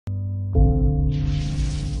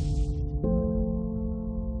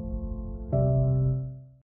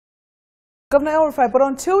Governor El-Rufai, but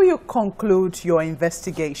until you conclude your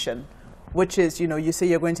investigation, which is, you say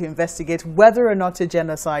you're going to investigate whether or not a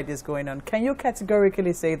genocide is going on, can you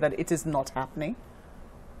categorically say that it is not happening?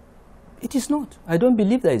 It is not. I don't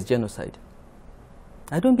believe there is genocide.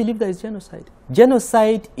 I don't believe there is genocide.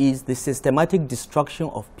 Genocide is the systematic destruction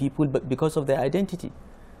of people but because of their identity.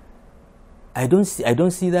 I don't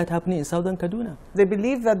see that happening in southern Kaduna. They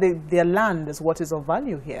believe that their land is what is of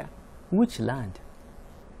value here. Which land?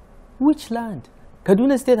 Which land?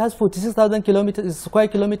 Kaduna State has 46,000 square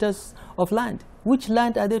kilometers of land. Which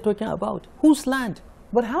land are they talking about? Whose land?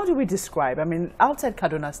 But how do we describe, outside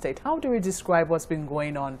Kaduna State, how do we describe what's been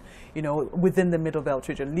going on, within the Middle Belt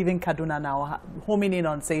region, leaving Kaduna now, homing in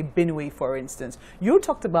on, say, Benue, for instance? You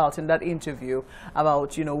talked about in that interview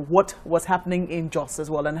about, what was happening in Jos as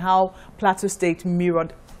well and how Plateau State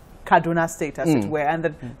mirrored Kaduna State, as it were, and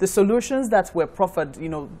that the solutions that were proffered,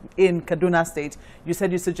 in Kaduna State, you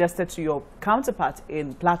said you suggested to your counterpart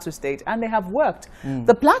in Plateau State, and they have worked.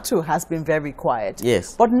 The Plateau has been very quiet,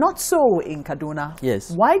 yes, but not so in Kaduna.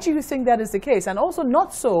 Yes. Why do you think that is the case? And also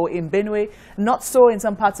not so in Benue, not so in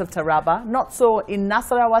some parts of Taraba, not so in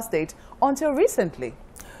Nasarawa State until recently.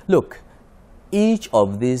 Look, each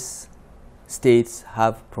of these states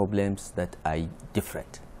have problems that are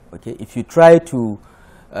different. Okay, if you try to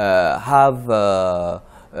have a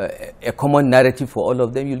common narrative for all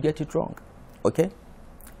of them, you'll get it wrong. Okay?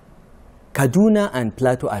 Kaduna and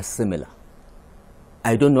Plateau are similar.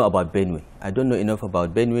 I don't know about Benue. I don't know enough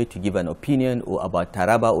about Benue to give an opinion, or about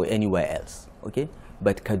Taraba or anywhere else. Okay?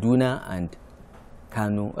 But Kaduna and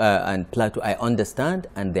Kano and Plateau, I understand,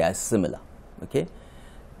 and they are similar. Okay?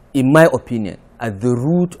 In my opinion, at the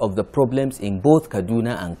root of the problems in both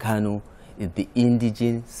Kaduna and Kano is the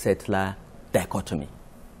indigene-settler dichotomy.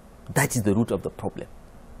 That is the root of the problem.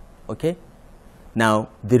 Okay? Now,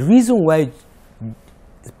 the reason why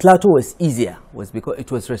Plateau was easier was because it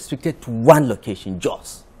was restricted to one location,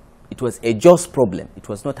 Jos. It was a Jos problem. It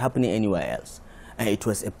was not happening anywhere else. And it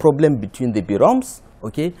was a problem between the Biroms,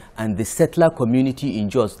 okay, and the settler community in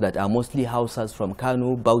Jos that are mostly Hausas from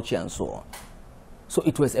Kano, Bauchi, and so on. So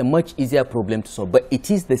it was a much easier problem to solve, but it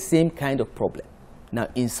is the same kind of problem. Now,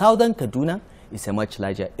 in southern Kaduna, it's a much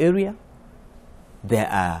larger area. There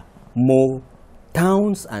are more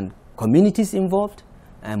towns and communities involved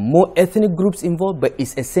and more ethnic groups involved, but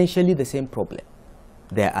it's essentially the same problem.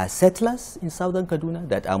 There are settlers in southern Kaduna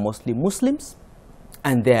that are mostly Muslims,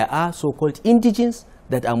 and there are so-called indigenes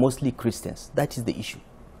that are mostly Christians. That is the issue.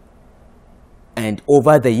 And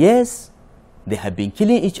over the years, they have been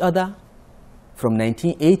killing each other from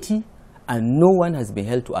 1980, and no one has been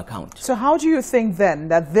held to account. So how do you think then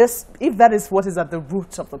that this, if that is what is at the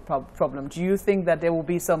root of the problem, do you think that there will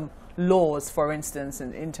be some laws, for instance,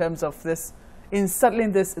 in terms of this, in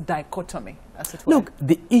settling this dichotomy, as it were? Look,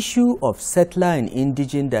 the issue of settler and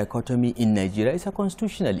indigene dichotomy in Nigeria is a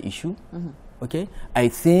constitutional issue. Okay? I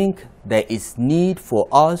think there is need for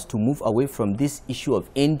us to move away from this issue of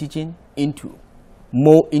indigene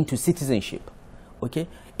more into citizenship. Okay?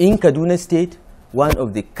 In Kaduna State, one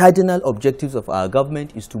of the cardinal objectives of our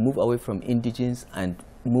government is to move away from indigenes and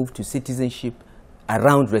move to citizenship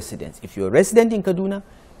around residents. If you're a resident in Kaduna,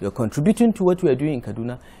 you're contributing to what we are doing in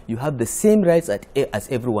Kaduna, you have the same rights as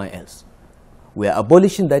everyone else. We are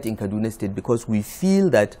abolishing that in Kaduna State because we feel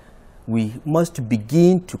that we must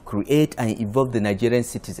begin to create and evolve the Nigerian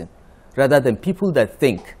citizen, rather than people that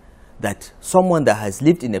think that someone that has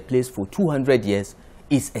lived in a place for 200 years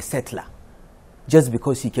is a settler just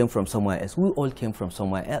because he came from somewhere else. We all came from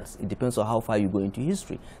somewhere else. It depends on how far you go into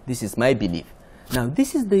history. This is my belief. Now,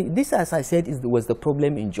 this, as I said, was the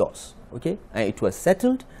problem in Jos. Okay, and it was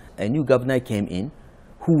settled. A new governor came in,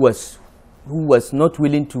 who was not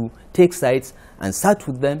willing to take sides, and sat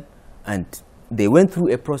with them, and they went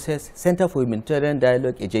through a process. Center for Humanitarian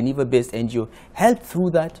Dialogue, a Geneva-based NGO, helped through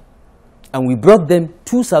that, and we brought them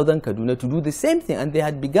to southern Kaduna to do the same thing, and they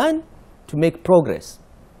had begun to make progress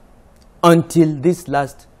until this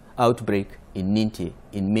last outbreak in Ninte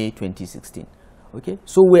in May 2016. Okay,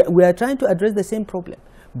 so we are trying to address the same problem.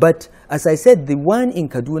 But as I said, the one in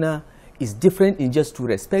Kaduna is different in just two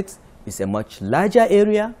respects. It's a much larger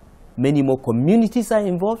area, many more communities are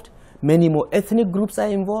involved, many more ethnic groups are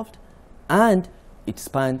involved, and it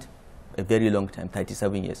spanned a very long time,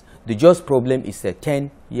 37 years. The Jos problem is a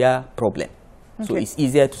 10-year problem, so it's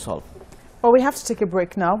easier to solve. Well, we have to take a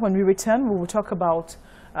break now. When we return, we will talk about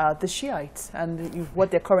the Shiites and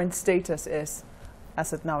what their current status is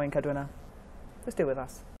as it now in Kaduna. Stay with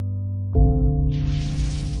us.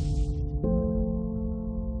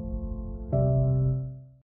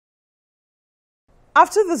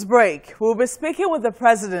 After this break, we'll be speaking with the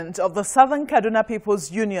president of the Southern Kaduna People's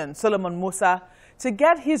Union, Solomon Musa, to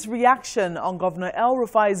get his reaction on Governor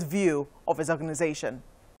El-Rufai's view of his organization.